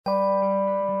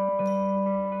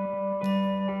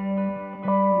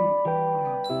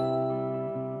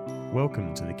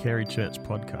Welcome to the Carey Church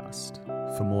podcast.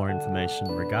 For more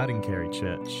information regarding Carey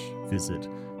Church, visit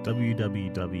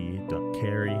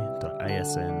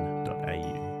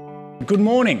www.carey.asn.au. Good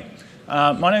morning.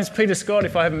 My name is Peter Scott,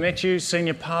 if I haven't met you,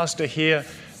 senior pastor here,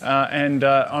 and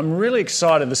I'm really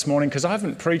excited this morning because I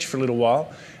haven't preached for a little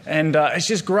while, and it's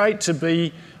just great to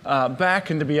be back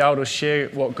and to be able to share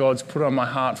what God's put on my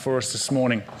heart for us this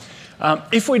morning.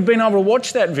 If we'd been able to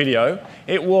watch that video,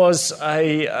 it was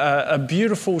a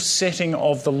beautiful setting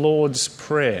of the Lord's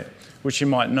Prayer, which you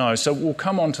might know. So we'll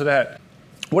come on to that.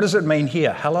 What does it mean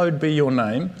here? Hallowed be your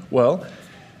name. Well,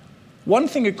 one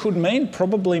thing it could mean,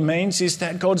 probably means, is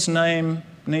that God's name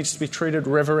needs to be treated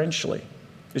reverentially.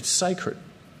 It's sacred.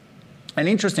 And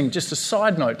interesting, just a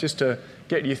side note, just to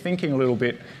get you thinking a little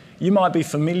bit, you might be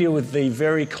familiar with the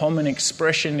very common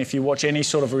expression if you watch any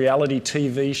sort of reality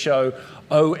TV show,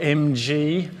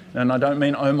 OMG, and I don't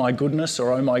mean oh my goodness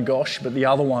or oh my gosh, but the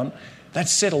other one.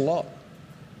 That's said a lot.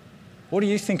 What do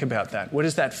you think about that? Where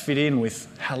does that fit in with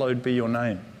hallowed be your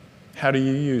name? How do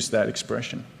you use that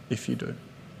expression, if you do?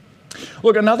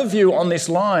 Look, another view on this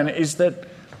line is that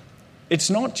it's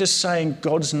not just saying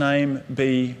God's name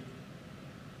be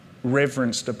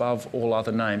reverenced above all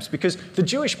other names, because the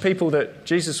Jewish people that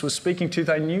Jesus was speaking to,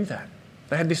 they knew that.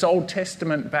 They had this Old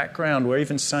Testament background where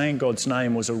even saying God's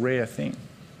name was a rare thing.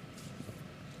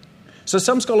 So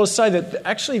some scholars say that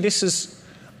actually this is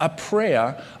a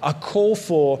prayer, a call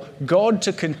for God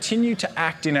to continue to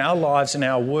act in our lives and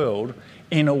our world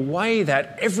in a way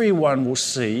that everyone will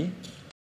see